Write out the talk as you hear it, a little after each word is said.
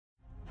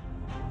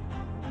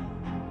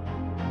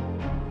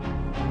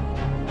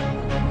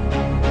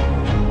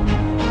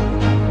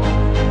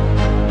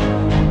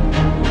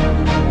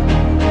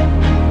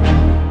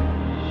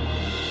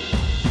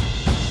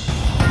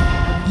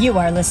You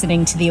are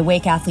listening to the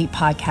Awake Athlete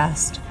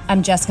Podcast.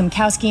 I'm Jessica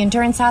Mikowski,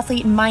 endurance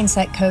athlete and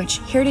mindset coach,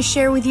 here to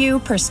share with you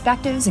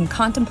perspectives and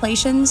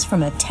contemplations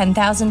from a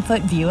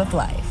 10,000-foot view of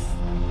life.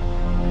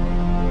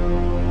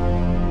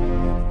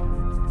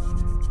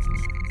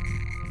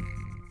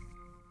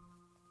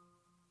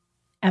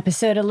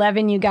 Episode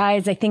 11, you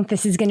guys. I think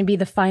this is going to be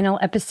the final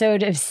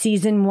episode of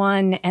season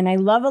 1, and I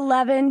love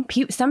 11.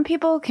 Some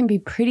people can be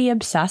pretty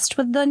obsessed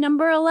with the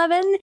number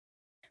 11.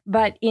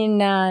 But in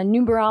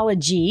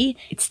numerology,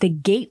 it's the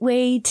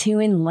gateway to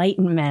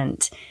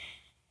enlightenment.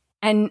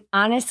 And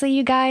honestly,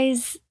 you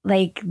guys,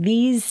 like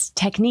these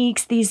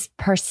techniques, these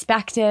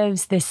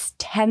perspectives, this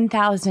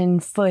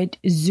 10,000-foot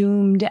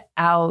zoomed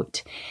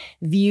out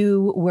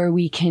view where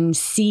we can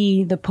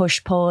see the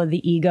push-pull of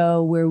the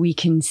ego, where we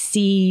can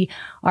see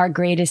our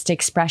greatest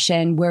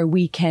expression, where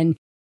we can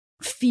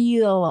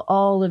feel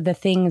all of the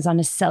things on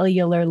a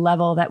cellular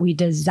level that we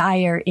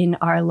desire in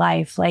our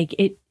life. Like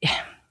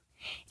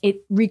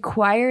it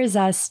requires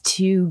us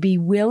to be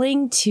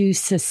willing to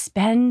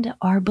suspend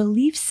our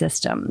belief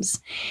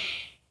systems.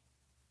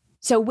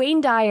 So Wayne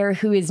Dyer,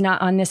 who is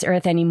not on this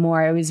earth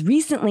anymore, I was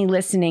recently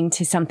listening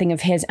to something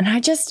of his, and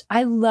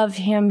I love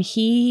him.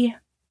 He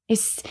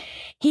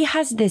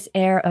has this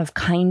air of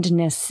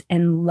kindness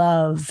and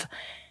love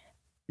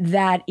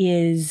that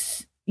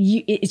is,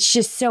 it's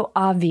just so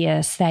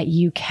obvious that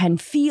you can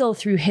feel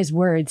through his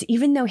words,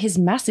 even though his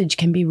message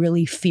can be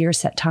really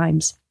fierce at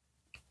times.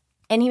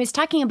 And he was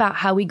talking about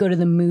how we go to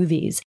the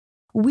movies.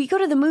 We go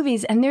to the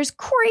movies and there's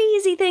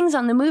crazy things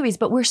on the movies,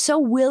 but we're so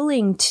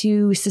willing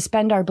to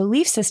suspend our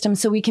belief system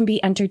so we can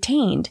be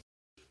entertained.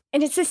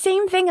 And it's the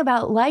same thing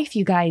about life,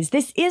 you guys.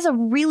 This is a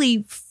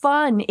really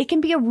fun, it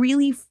can be a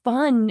really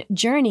fun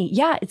journey.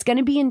 Yeah, it's going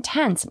to be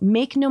intense.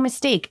 Make no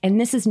mistake. And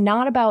this is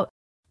not about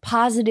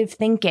positive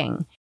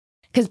thinking,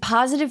 because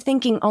positive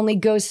thinking only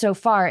goes so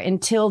far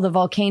until the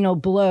volcano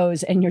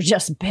blows and you're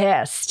just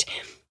pissed.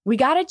 We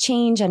got to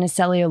change on a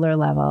cellular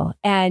level,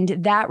 and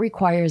that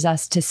requires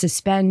us to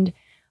suspend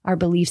our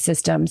belief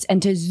systems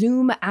and to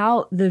zoom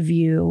out the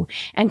view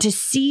and to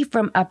see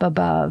from up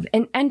above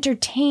and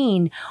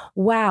entertain,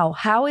 wow,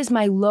 how is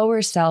my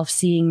lower self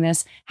seeing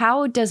this?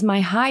 How does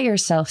my higher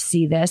self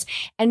see this?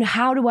 And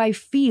how do I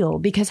feel?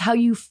 Because how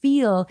you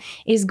feel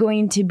is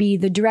going to be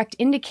the direct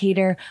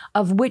indicator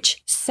of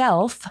which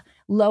self,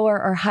 lower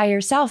or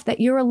higher self,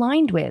 that you're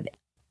aligned with.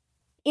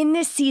 In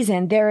this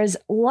season, there is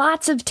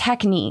lots of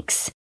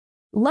techniques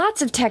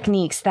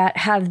that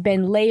have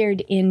been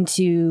layered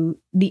into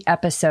the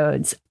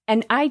episodes.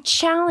 And I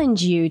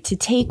challenge you to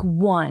take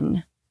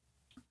one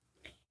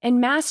and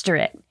master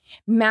it.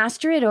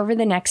 Master it over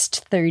the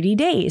next 30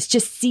 days.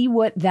 Just see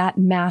what that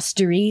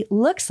mastery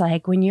looks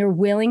like when you're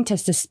willing to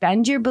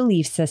suspend your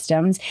belief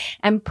systems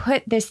and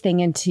put this thing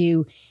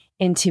into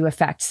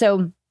effect.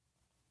 So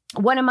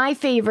one of my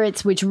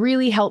favorites, which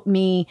really helped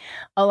me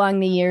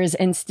along the years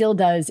and still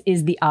does,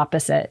 is the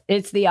opposite.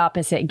 It's the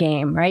opposite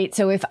game, right?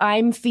 So if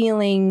I'm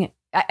feeling,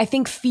 I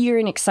think fear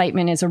and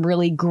excitement is a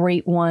really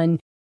great one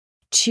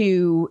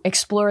to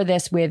explore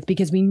this with,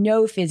 because we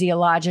know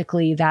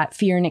physiologically that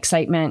fear and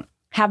excitement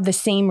have the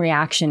same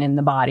reaction in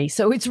the body.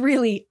 So it's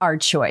really our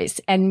choice.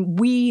 And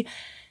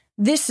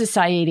this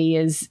society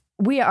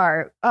we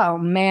are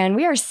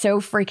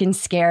so freaking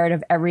scared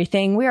of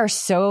everything. We are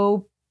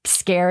so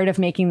scared of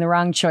making the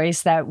wrong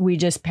choice that we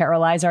just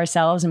paralyze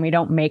ourselves and we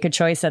don't make a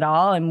choice at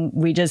all. And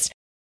we just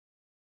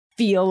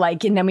feel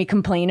like, and then we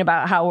complain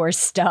about how we're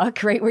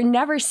stuck, right? We're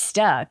never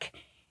stuck.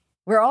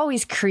 We're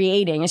always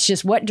creating. It's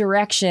just, what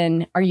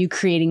direction are you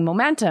creating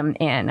momentum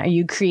in? Are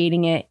you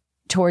creating it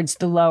towards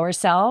the lower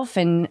self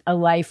and a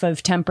life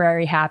of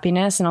temporary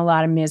happiness and a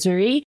lot of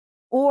misery?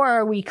 Or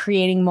are we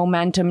creating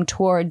momentum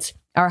towards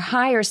our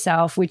higher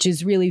self, which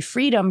is really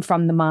freedom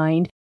from the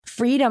mind,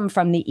 freedom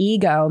from the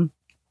ego?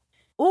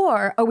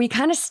 Or are we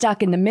kind of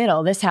stuck in the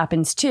middle? This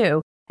happens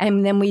too.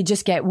 And then we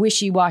just get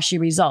wishy-washy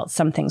results.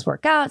 Some things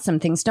work out, some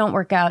things don't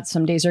work out.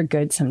 Some days are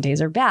good, some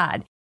days are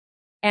bad.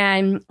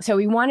 And so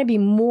we want to be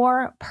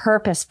more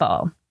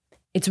purposeful.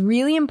 It's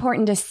really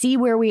important to see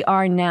where we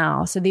are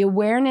now. So the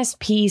awareness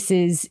piece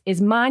is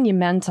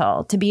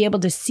monumental, to be able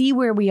to see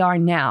where we are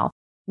now.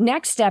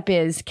 Next step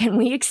is, can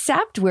we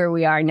accept where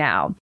we are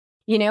now?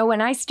 You know,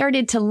 when I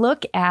started to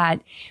look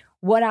at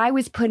what I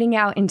was putting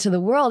out into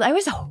the world, I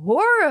was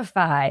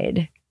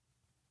horrified.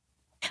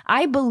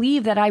 I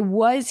believe that I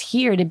was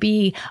here to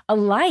be a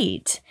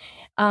light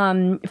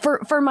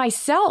for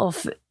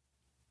myself,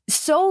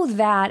 so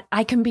that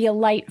I can be a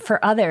light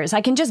for others.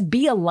 I can just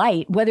be a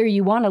light. Whether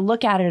you want to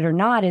look at it or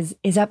not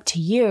is up to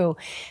you.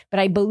 But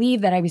I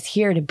believe that I was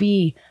here to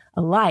be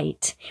a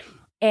light.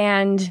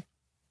 And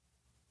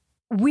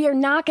we are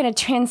not going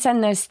to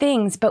transcend those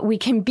things, but we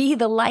can be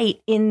the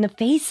light in the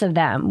face of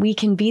them. We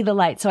can be the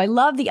light. So I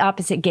love the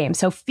opposite game.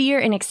 So fear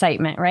and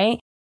excitement, right?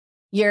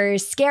 You're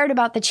scared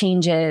about the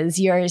changes.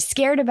 You're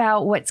scared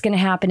about what's going to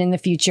happen in the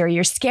future.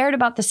 You're scared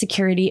about the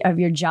security of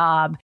your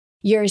job.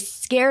 You're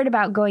scared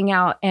about going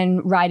out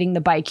and riding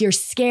the bike. You're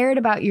scared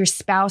about your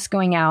spouse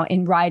going out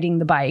and riding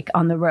the bike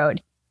on the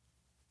road.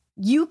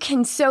 you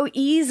can so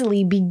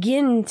easily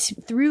begin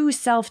through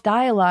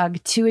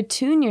self-dialogue to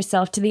attune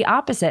yourself to the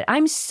opposite.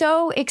 I'm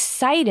so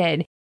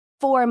excited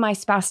for my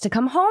spouse to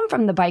come home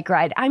from the bike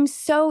ride. I'm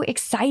so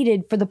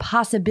excited for the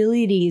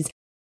possibilities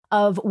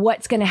of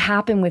what's going to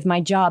happen with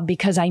my job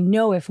because I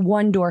know if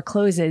one door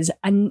closes,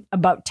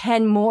 about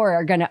 10 more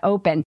are going to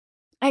open.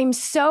 I'm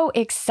so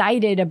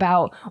excited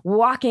about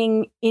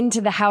walking into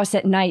the house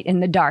at night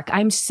in the dark.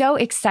 I'm so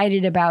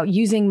excited about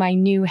using my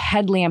new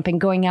headlamp and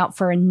going out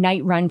for a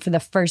night run for the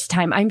first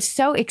time. I'm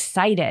so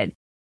excited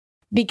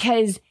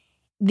because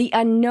the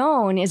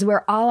unknown is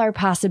where all our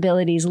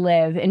possibilities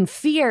live. And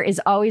fear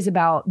is always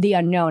about the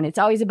unknown. It's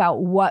always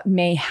about what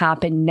may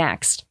happen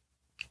next.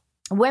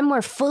 When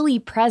we're fully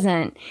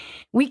present,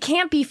 we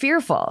can't be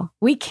fearful.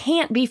 We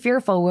can't be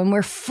fearful when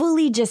we're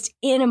fully just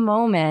in a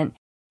moment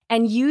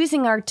and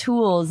using our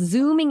tools,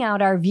 zooming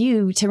out our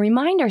view to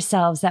remind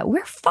ourselves that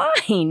we're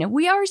fine.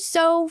 We are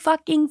so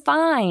fucking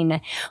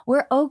fine.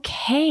 We're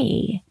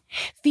okay.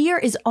 Fear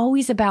is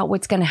always about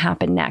what's going to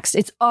happen next.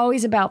 It's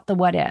always about the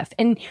what if.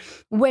 And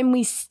when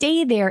we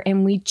stay there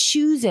and we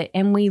choose it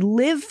and we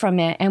live from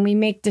it and we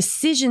make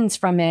decisions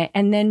from it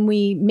and then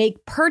we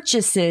make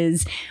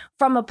purchases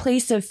from a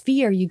place of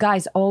fear, you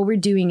guys, all we're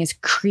doing is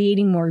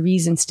creating more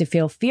reasons to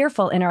feel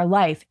fearful in our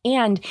life.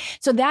 And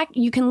so that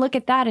you can look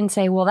at that and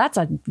say, well,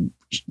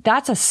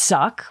 that's a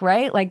suck,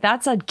 right? Like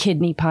that's a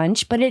kidney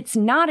punch, but it's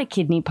not a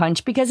kidney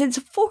punch because it's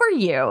for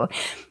you.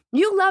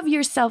 You love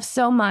yourself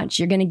so much,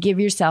 you're going to give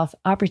yourself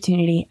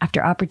opportunity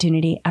after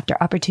opportunity after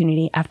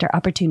opportunity after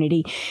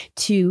opportunity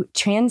to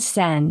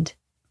transcend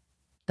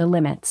the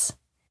limits,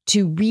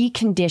 to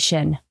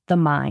recondition the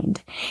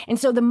mind. And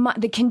so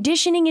the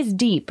conditioning is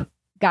deep.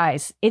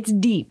 Guys, it's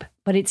deep,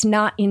 but it's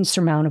not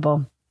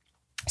insurmountable.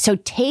 So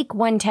take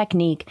one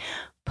technique,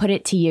 put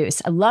it to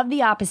use. I love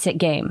the opposite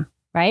game,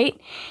 right?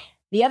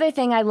 The other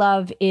thing I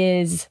love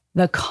is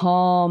the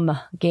calm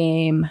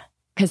game,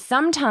 because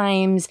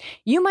sometimes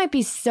you might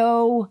be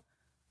so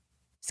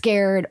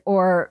scared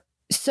or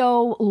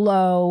so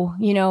low,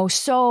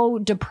 so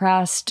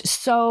depressed,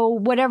 so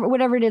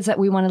whatever it is that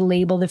we want to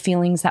label the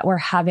feelings that we're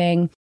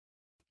having.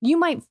 You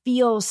might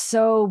feel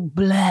so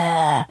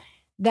blah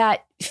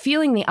that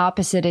feeling the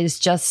opposite is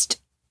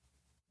just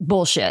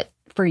bullshit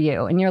for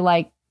you. And you're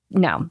like,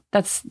 no,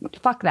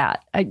 fuck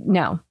that.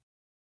 No.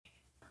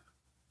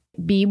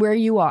 Be where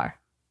you are.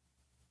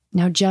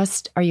 Now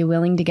are you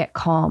willing to get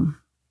calm?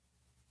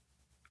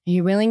 Are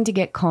you willing to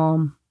get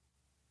calm?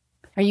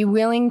 Are you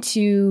willing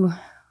to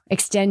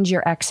extend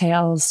your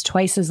exhales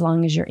twice as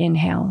long as your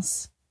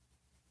inhales?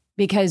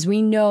 Because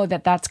we know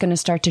that that's going to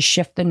start to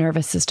shift the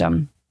nervous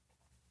system.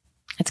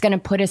 It's going to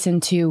put us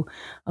into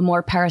a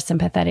more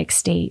parasympathetic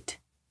state.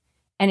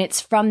 And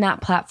it's from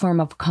that platform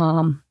of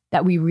calm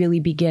that we really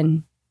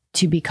begin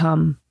to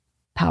become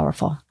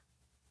powerful.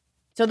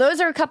 So those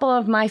are a couple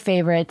of my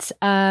favorites.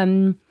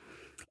 And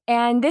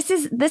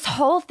this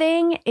whole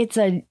thing, it's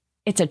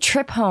a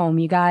trip home,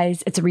 you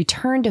guys. It's a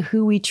return to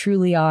who we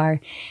truly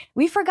are.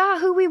 We forgot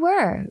who we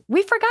were.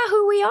 We forgot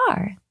who we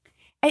are.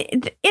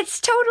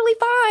 It's totally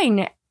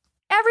fine.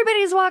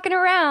 Everybody's walking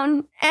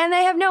around and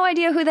they have no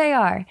idea who they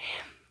are.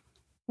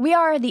 We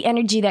are the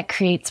energy that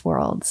creates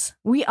worlds.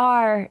 We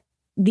are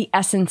the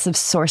essence of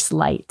source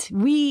light.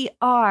 We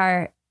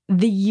are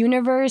the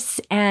universe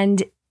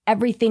and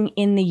everything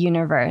in the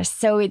universe.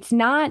 So it's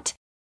not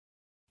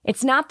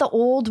the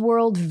old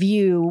world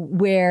view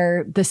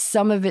where the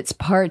sum of its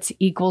parts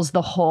equals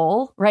the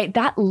whole, right?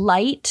 That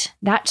light,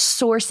 that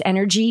source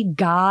energy,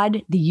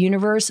 God, the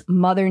universe,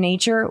 Mother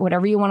Nature,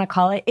 whatever you want to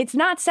call it, it's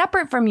not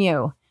separate from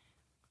you.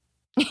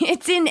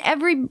 It's in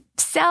every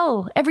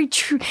cell,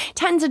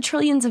 tens of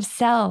trillions of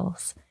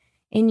cells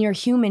in your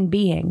human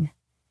being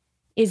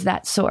is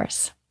that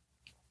source.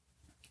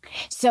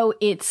 So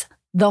it's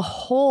the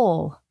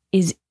whole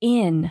is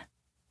in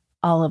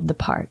all of the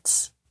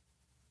parts.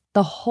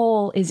 The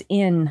whole is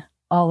in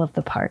all of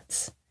the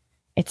parts.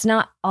 It's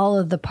not all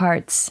of the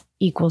parts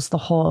equals the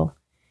whole.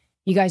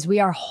 You guys, we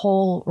are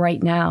whole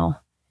right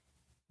now.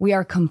 We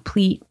are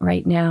complete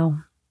right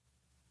now.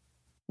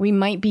 We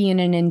might be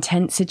in an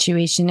intense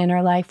situation in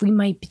our life. We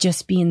might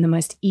just be in the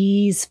most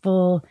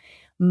easeful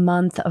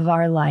month of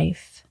our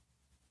life.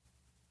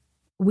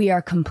 We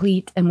are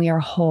complete and we are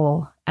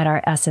whole at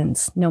our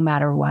essence, no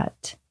matter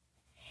what.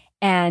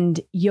 And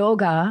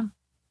yoga,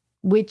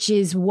 which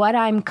is what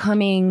I'm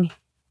coming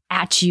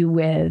at you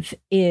with,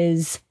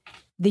 is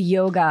the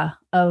yoga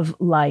of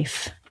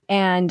life.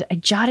 And I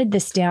jotted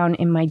this down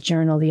in my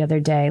journal the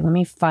other day. Let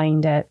me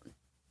find it.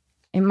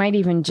 It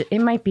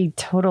might be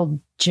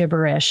total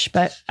gibberish,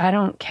 but I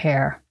don't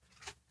care.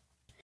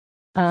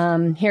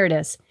 Here it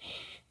is.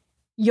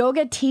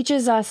 Yoga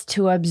teaches us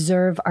to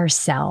observe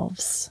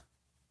ourselves.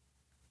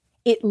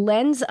 It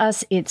lends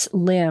us its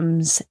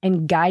limbs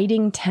and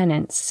guiding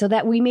tenets so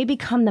that we may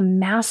become the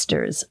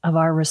masters of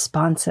our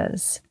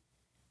responses.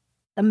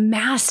 The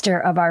master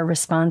of our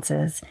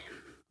responses.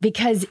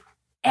 Because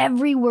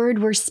every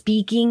word we're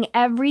speaking,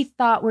 every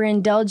thought we're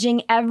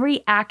indulging,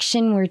 every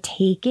action we're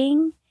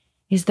taking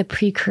is the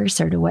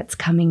precursor to what's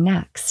coming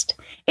next.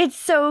 It's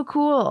so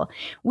cool.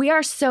 We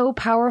are so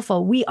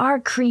powerful. We are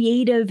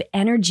creative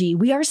energy.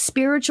 We are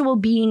spiritual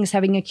beings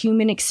having a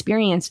human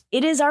experience.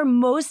 It is our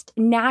most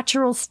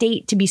natural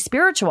state to be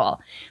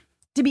spiritual,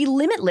 to be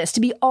limitless, to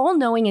be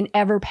all-knowing and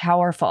ever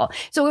powerful.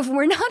 So if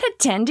we're not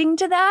attending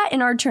to that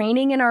in our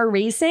training and our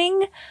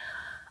racing,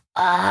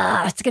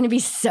 it's going to be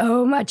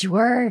so much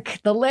work.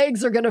 The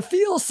legs are going to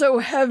feel so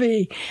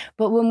heavy.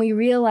 But when we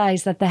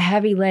realize that the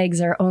heavy legs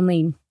are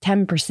only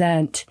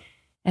 10%,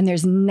 and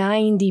there's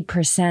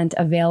 90%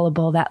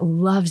 available that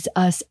loves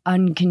us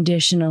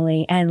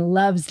unconditionally and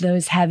loves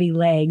those heavy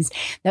legs,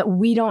 that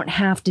we don't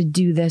have to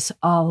do this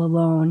all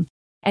alone.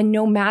 And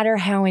no matter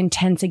how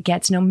intense it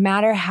gets, no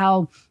matter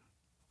how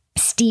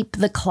steep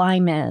the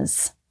climb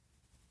is,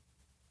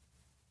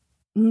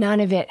 none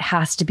of it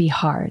has to be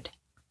hard.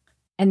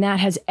 And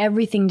that has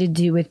everything to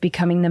do with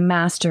becoming the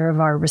master of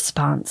our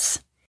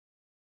response.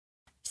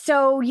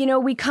 So,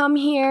 we come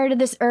here to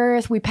this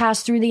earth, we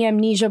pass through the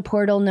amnesia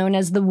portal known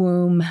as the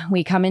womb.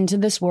 We come into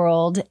this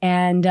world,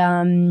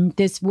 and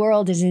this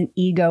world is an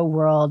ego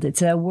world.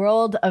 It's a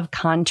world of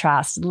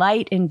contrast,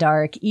 light and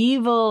dark,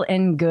 evil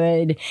and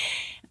good,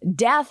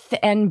 death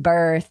and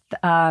birth,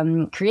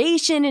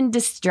 creation and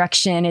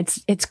destruction.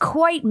 It's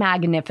quite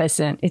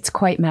magnificent. It's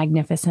quite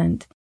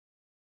magnificent.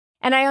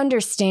 And I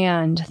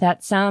understand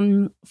that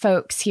some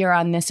folks here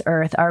on this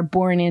earth are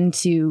born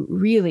into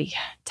really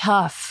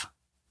tough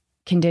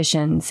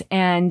conditions.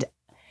 And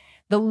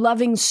the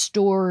loving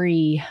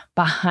story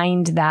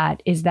behind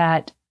that is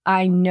that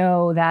I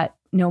know that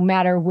no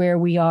matter where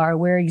we are,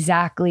 we're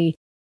exactly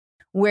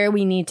where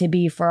we need to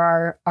be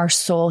for our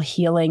soul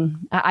healing.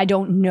 I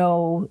don't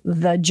know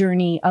the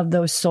journey of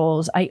those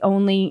souls. I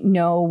only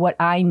know, what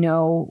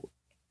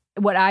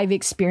I've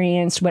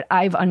experienced, what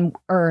I've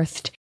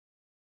unearthed.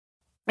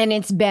 And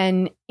it's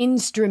been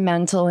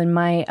instrumental in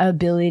my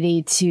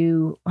ability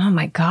to, oh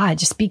my God,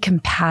 just be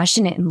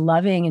compassionate and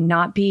loving and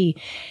not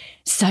be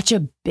such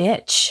a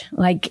bitch.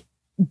 Like,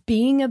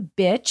 being a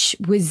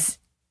bitch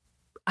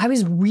I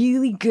was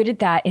really good at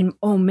that. And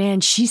oh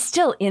man, she's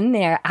still in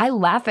there. I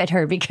laugh at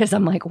her because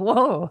I'm like,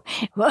 whoa,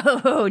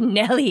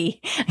 Nelly,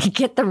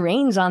 get the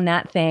reins on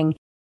that thing.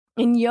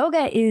 And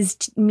yoga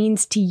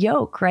means to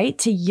yoke, right?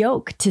 To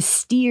yoke, to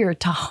steer,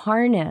 to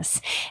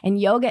harness. And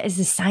yoga is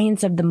the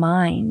science of the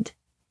mind.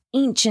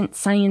 Ancient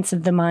science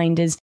of the mind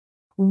is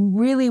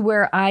really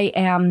where I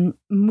am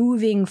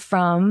moving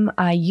from.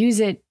 I use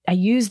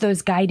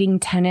those guiding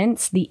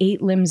tenets, the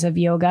 8 limbs of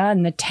yoga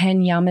and the 10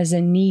 yamas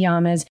and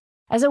niyamas,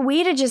 as a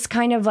way to just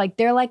kind of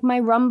they're like my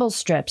rumble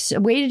strips, a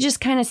way to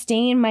just kind of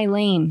stay in my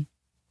lane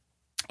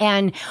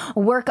and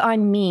work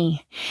on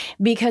me.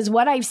 Because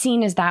what I've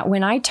seen is that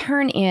when I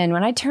turn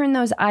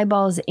those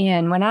eyeballs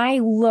in, when I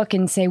look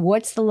and say,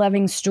 what's the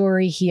loving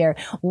story here?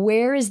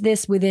 Where is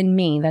this within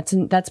me?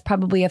 That's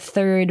probably a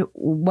third,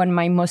 one of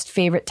my most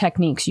favorite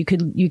techniques. You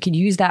could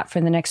use that for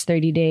the next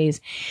 30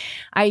 days.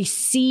 I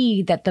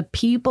see that the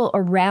people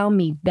around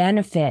me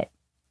benefit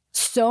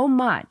so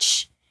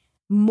much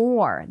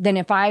more than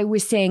if I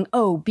was saying,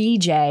 oh,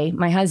 BJ,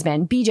 my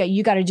husband, BJ,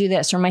 you got to do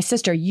this, or my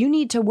sister, you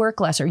need to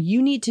work less, or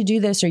you need to do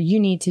this, or you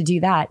need to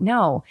do that.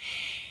 No,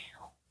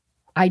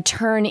 I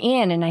turn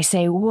in and I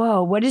say,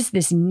 whoa, what is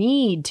this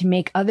need to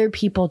make other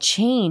people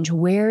change?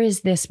 Where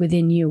is this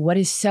within you? What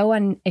is so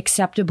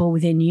unacceptable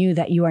within you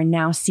that you are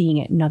now seeing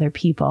it in other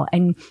people?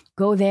 And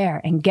go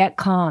there and get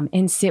calm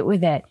and sit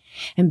with it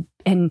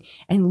and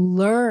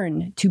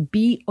learn to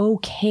be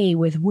okay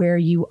with where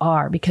you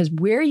are, because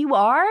where you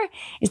are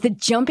is the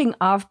jumping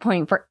off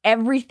point for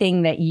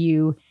everything that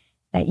you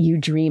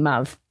dream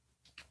of.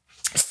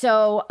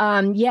 So,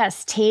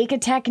 yes, take a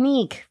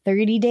technique,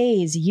 30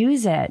 days,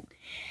 use it.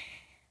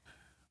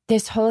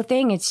 This whole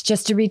thing, it's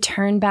just a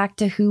return back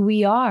to who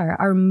we are,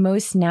 our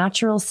most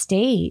natural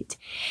state.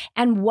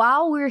 And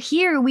while we're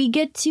here, we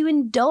get to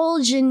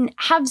indulge and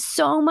have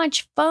so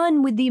much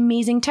fun with the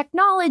amazing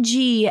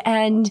technology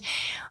and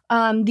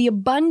the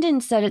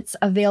abundance that it's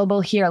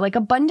available here. Like,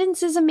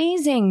 abundance is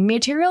amazing.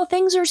 Material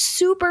things are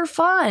super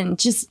fun.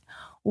 Just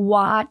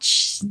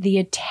watch the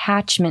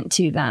attachment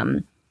to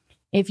them.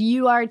 If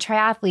you are a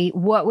triathlete,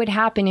 what would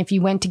happen if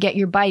you went to get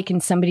your bike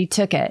and somebody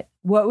took it?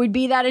 What would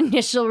be that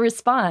initial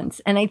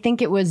response? And I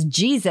think it was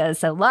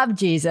Jesus. I love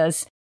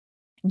Jesus.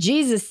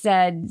 Jesus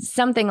said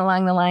something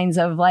along the lines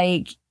of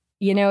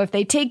if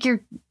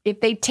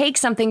they take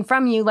something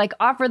from you,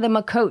 offer them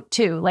a coat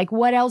too.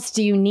 What else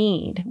do you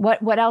need?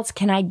 What else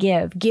can I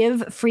give?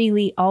 Give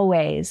freely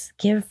always.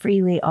 Give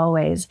freely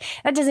always.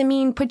 That doesn't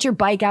mean put your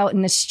bike out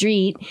in the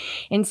street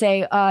and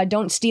say,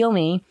 don't steal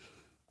me.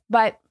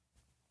 But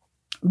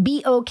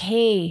be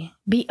okay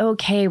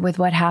with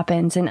what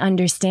happens and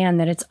understand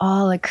that it's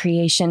all a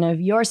creation of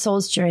your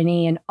soul's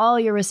journey and all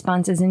your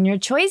responses and your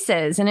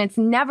choices. And it's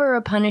never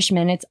a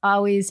punishment. It's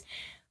always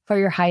for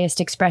your highest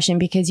expression,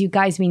 because you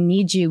guys, we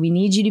need you. We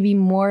need you to be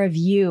more of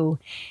you.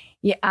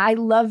 Yeah, I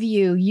love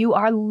you. You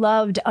are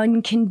loved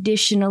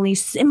unconditionally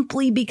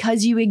simply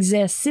because you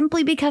exist.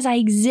 Simply because I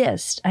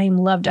exist, I am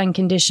loved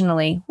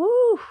unconditionally.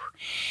 Woo!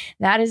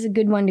 That is a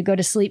good one to go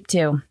to sleep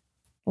to.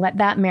 Let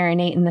that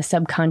marinate in the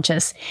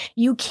subconscious.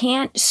 You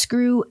can't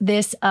screw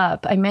this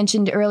up. I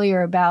mentioned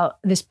earlier about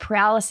this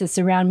paralysis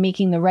around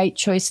making the right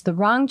choice, the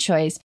wrong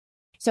choice.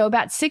 So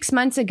about 6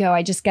 months ago,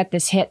 I just got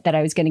this hit that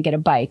I was going to get a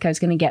bike. I was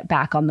going to get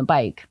back on the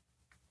bike.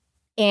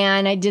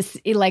 And I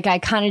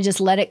kind of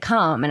just let it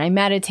come, and I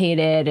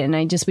meditated, and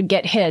I just would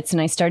get hits,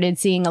 and I started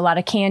seeing a lot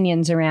of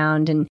canyons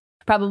around, and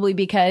probably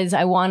because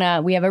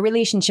we have a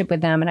relationship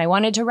with them, and I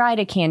wanted to ride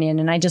a canyon,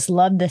 and I just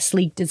loved the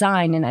sleek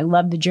design, and I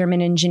love the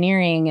German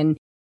engineering, and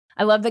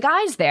I love the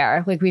guys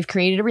there. Like, we've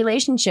created a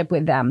relationship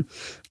with them.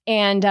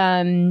 And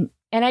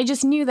I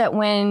just knew that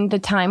when the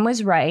time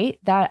was right,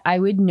 that I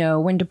would know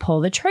when to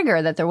pull the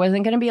trigger, that there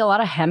wasn't going to be a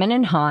lot of hemming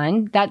and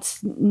hawing.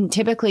 That's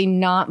typically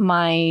not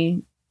my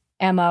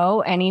MO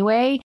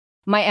anyway.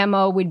 My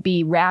MO would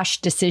be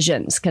rash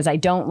decisions because I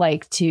don't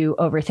like to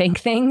overthink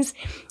things.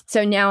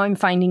 So now I'm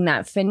finding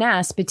that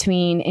finesse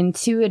between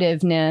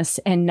intuitiveness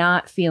and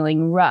not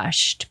feeling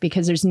rushed,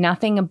 because there's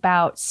nothing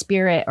about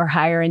spirit or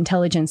higher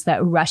intelligence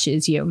that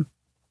rushes you.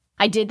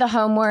 I did the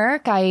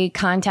homework. I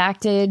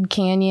contacted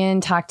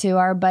Canyon, talked to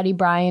our buddy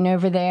Brian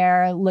over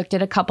there, looked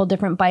at a couple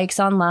different bikes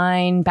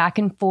online, back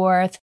and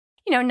forth.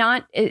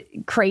 Not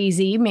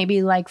crazy,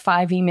 maybe like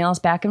 5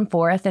 emails back and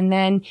forth. And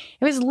then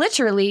it was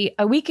literally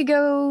a week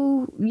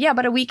ago. Yeah,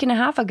 about a week and a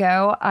half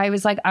ago, I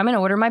was like, I'm going to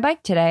order my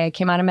bike today. I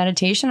came out of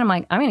meditation. I'm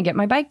like, I'm going to get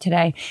my bike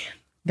today.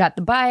 Got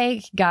the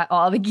bike, got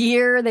all the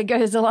gear that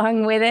goes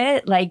along with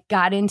it, like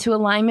got into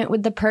alignment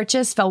with the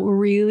purchase, felt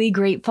really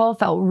grateful,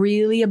 felt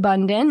really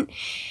abundant,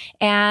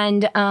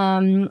 and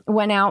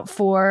went out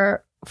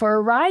for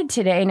a ride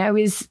today. And I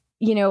was,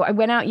 I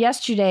went out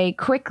yesterday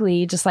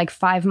quickly, just like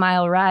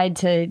 5-mile ride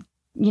to,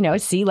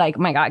 see like,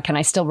 my God, can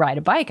I still ride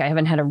a bike? I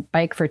haven't had a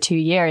bike for 2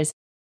 years.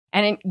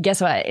 And guess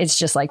what? It's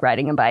just like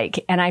riding a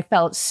bike. And I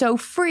felt so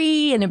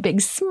free and a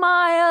big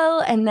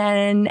smile. And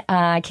then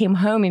I came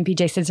home and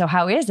PJ said, so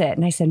how is it?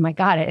 And I said, my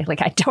God,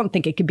 I don't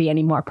think it could be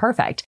any more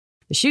perfect.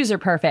 The shoes are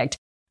perfect.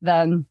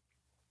 The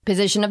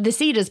position of the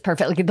seat is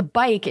perfect. Like the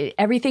bike,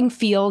 everything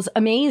feels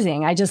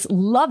amazing. I just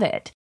love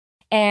it.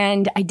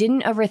 And I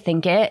didn't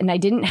overthink it, and I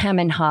didn't hem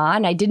and haw,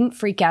 and I didn't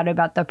freak out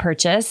about the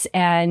purchase.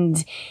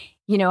 And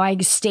I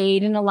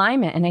stayed in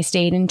alignment, and I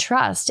stayed in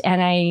trust.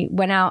 And I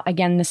went out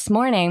again this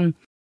morning.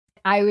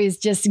 I was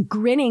just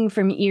grinning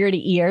from ear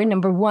to ear,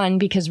 number one,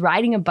 because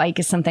riding a bike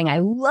is something I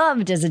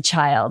loved as a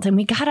child. And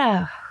we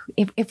gotta,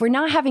 if we're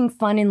not having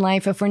fun in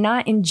life, if we're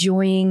not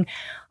enjoying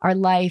our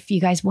life,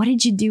 you guys, what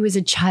did you do as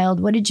a child?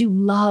 What did you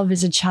love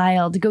as a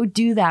child? Go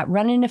do that.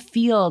 Run in a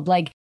field,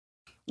 like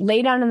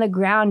lay down on the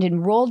ground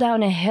and roll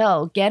down a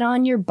hill. Get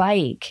on your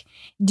bike.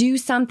 Do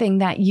something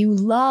that you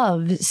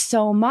love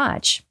so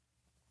much.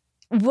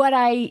 What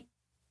I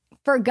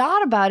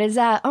forgot about is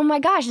that, oh my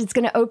gosh, it's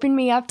going to open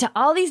me up to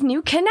all these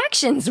new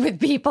connections with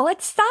people at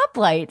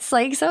stoplights.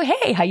 Like, so,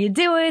 hey, how you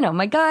doing? Oh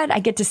my God, I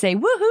get to say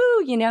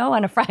woohoo,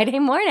 on a Friday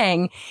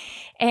morning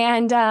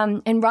and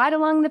ride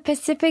along the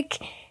Pacific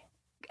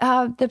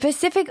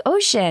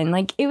Ocean.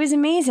 Like, it was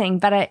amazing.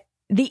 But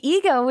the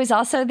ego was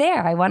also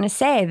there. I want to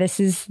say this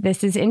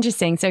is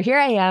interesting. So here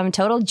I am,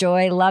 total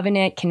joy, loving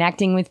it,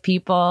 connecting with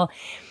people.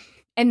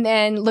 And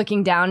then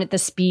looking down at the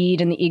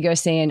speed and the ego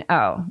saying,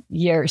 oh,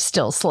 you're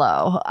still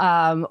slow.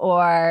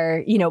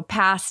 Or,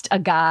 passed a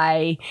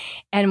guy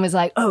and was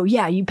like, oh,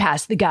 yeah, you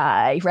passed the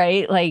guy,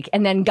 right? Like,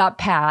 and then got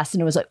passed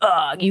and it was like,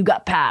 oh, you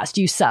got passed,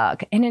 you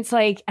suck. And it's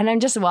like, and I'm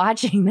just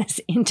watching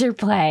this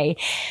interplay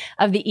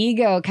of the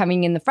ego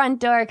coming in the front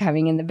door,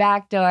 coming in the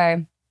back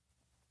door.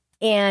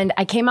 And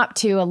I came up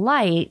to a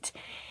light.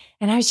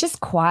 And I was just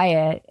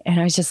quiet, and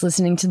I was just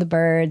listening to the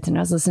birds, and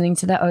I was listening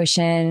to the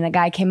ocean, and a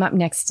guy came up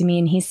next to me,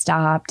 and he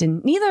stopped,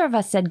 and neither of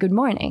us said good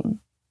morning.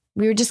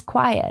 We were just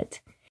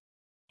quiet.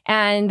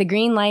 And the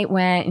green light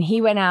went, and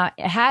he went out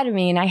ahead of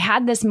me, and I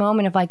had this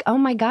moment of like, oh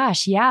my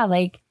gosh, yeah,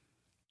 like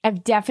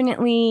I've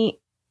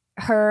definitely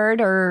heard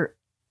or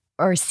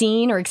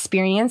seen or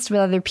experienced with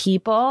other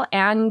people,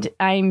 and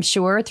I'm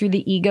sure through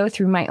the ego,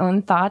 through my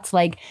own thoughts,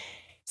 like,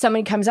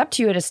 somebody comes up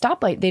to you at a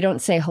stoplight, they don't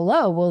say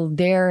hello. Well,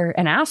 they're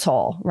an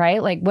asshole,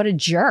 right? Like, what a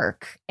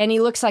jerk. And he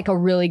looks like a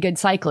really good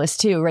cyclist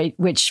too, right?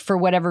 Which for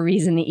whatever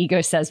reason, the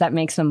ego says that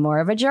makes him more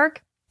of a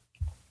jerk.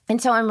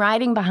 And so I'm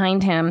riding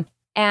behind him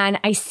and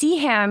I see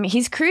him,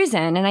 he's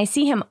cruising, and I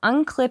see him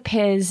unclip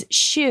his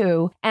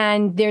shoe.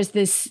 And there's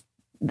this,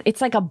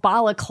 it's like a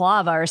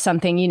balaclava or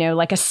something,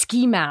 like a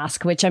ski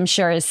mask, which I'm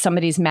sure is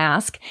somebody's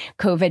mask,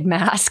 COVID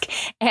mask.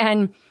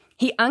 And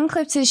he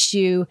unclips his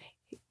shoe,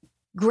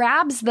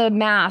 grabs the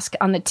mask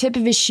on the tip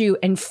of his shoe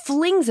and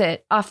flings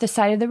it off the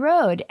side of the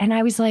road. And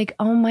I was like,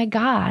 oh my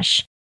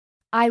gosh,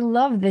 I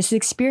love this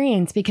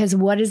experience, because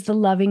what is the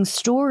loving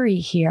story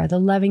here? The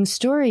loving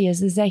story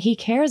is that he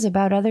cares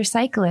about other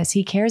cyclists.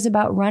 He cares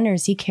about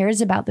runners. He cares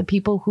about the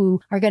people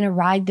who are going to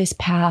ride this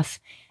path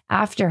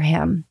after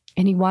him.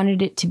 And he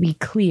wanted it to be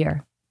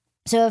clear.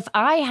 So if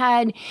I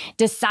had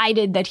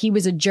decided that he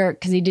was a jerk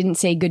because he didn't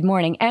say good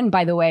morning, and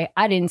by the way,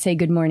 I didn't say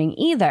good morning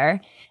either,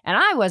 and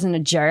I wasn't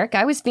a jerk,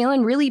 I was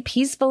feeling really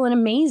peaceful and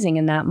amazing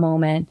in that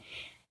moment,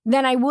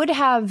 then I would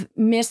have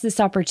missed this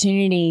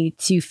opportunity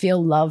to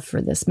feel love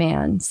for this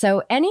man.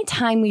 So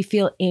anytime we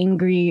feel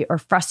angry or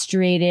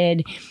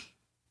frustrated,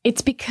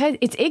 it's because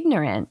it's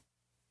ignorant.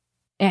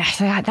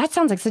 That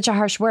sounds like such a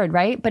harsh word,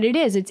 right? But it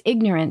is. It's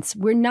ignorance.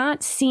 We're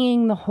not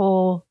seeing the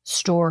whole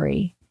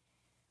story.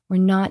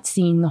 We're not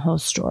seeing the whole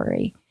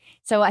story.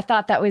 So I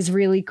thought that was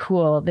really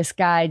cool. This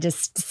guy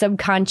just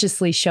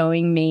subconsciously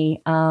showing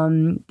me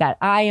that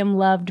I am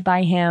loved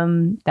by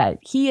him, that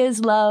he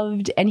is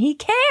loved, and he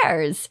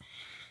cares.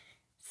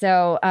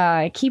 So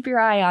keep your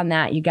eye on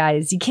that, you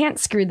guys. You can't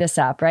screw this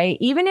up, right?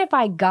 Even if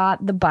I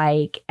got the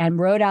bike and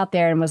rode out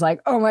there and was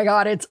like, oh my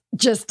God, it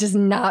just does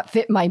not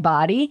fit my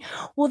body.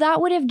 Well, that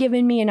would have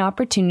given me an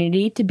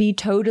opportunity to be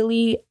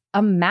totally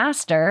a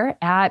master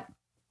at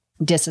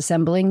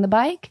disassembling the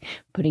bike,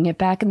 putting it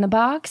back in the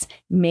box,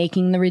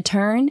 making the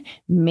return,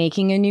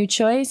 making a new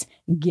choice,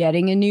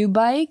 getting a new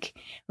bike,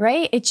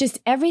 right? It's just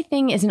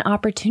everything is an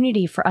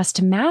opportunity for us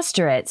to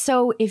master it.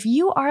 So if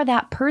you are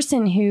that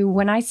person who,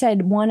 when I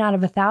said 1 out of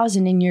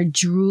 1,000 and you're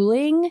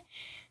drooling,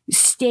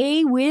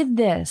 stay with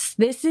this.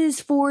 This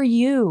is for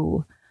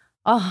you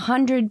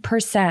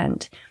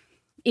 100%.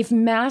 If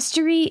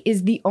mastery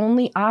is the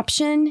only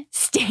option,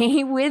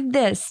 stay with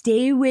this.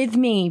 Stay with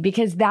me,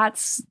 because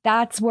that's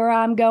where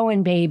I'm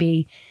going,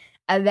 baby.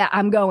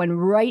 I'm going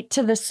right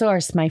to the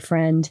source, my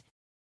friend.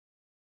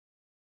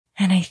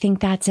 And I think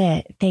that's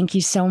it. Thank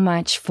you so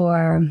much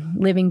for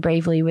living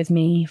bravely with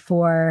me,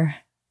 for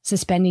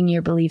suspending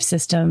your belief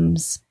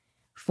systems,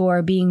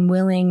 for being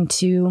willing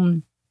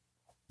to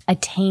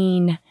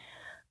attain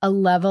a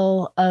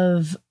level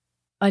of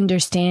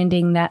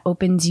understanding that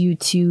opens you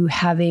to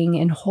having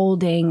and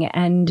holding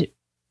and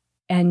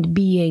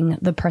being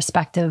the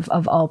perspective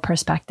of all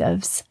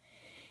perspectives.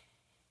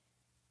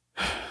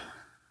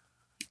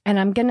 And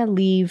I'm going to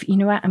leave, you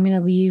know what? I'm going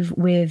to leave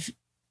with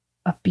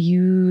a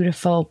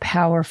beautiful,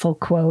 powerful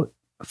quote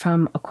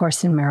from A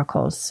Course in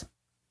Miracles.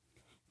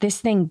 This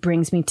thing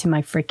brings me to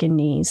my freaking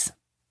knees.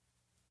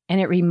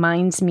 And it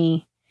reminds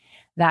me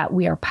that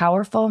we are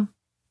powerful.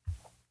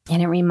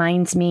 And it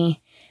reminds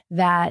me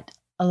that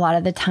a lot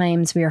of the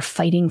times we are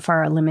fighting for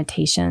our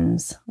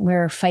limitations.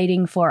 We're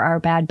fighting for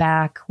our bad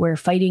back. We're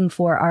fighting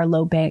for our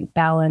low bank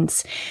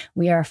balance.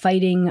 We are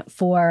fighting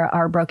for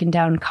our broken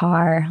down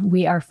car.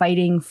 We are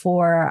fighting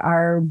for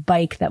our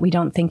bike that we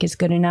don't think is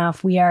good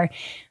enough. We are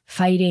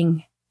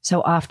fighting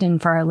so often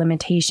for our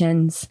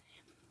limitations,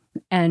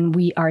 and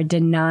we are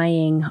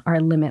denying our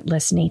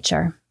limitless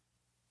nature.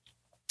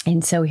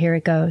 And so here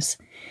it goes.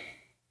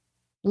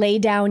 Lay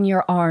down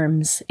your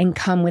arms and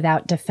come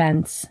without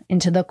defense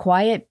into the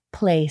quiet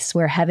place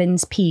where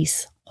heaven's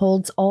peace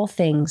holds all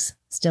things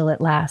still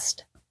at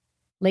last.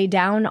 Lay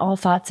down all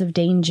thoughts of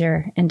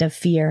danger and of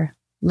fear.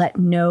 Let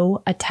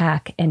no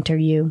attack enter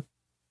you.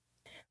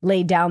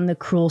 Lay down the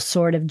cruel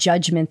sword of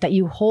judgment that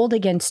you hold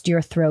against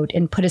your throat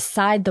and put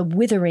aside the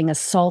withering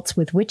assaults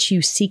with which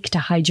you seek to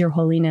hide your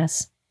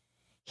holiness.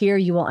 Here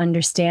you will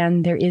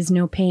understand there is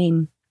no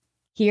pain.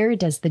 Here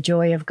does the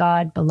joy of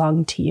God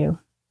belong to you.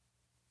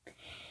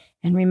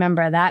 And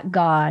remember that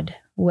God,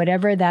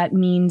 whatever that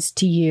means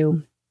to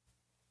you,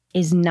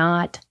 is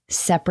not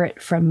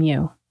separate from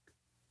you.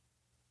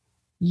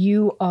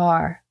 You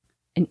are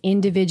an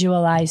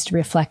individualized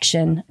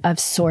reflection of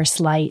source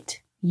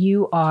light.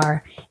 You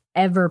are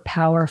ever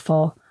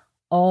powerful,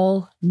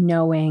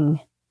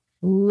 all-knowing,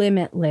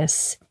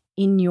 limitless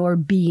in your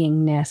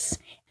beingness.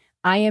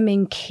 I am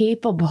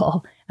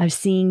incapable of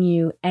seeing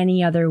you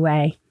any other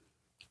way.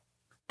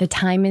 The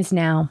time is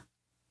now.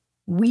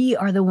 We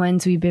are the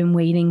ones we've been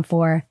waiting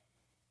for.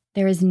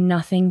 There is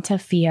nothing to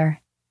fear.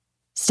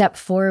 Step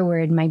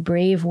forward, my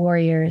brave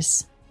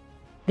warriors.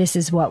 This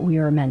is what we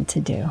were meant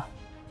to do.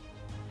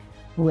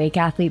 Awake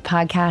Athlete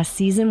Podcast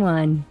Season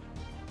 1.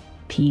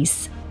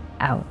 Peace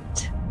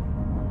out.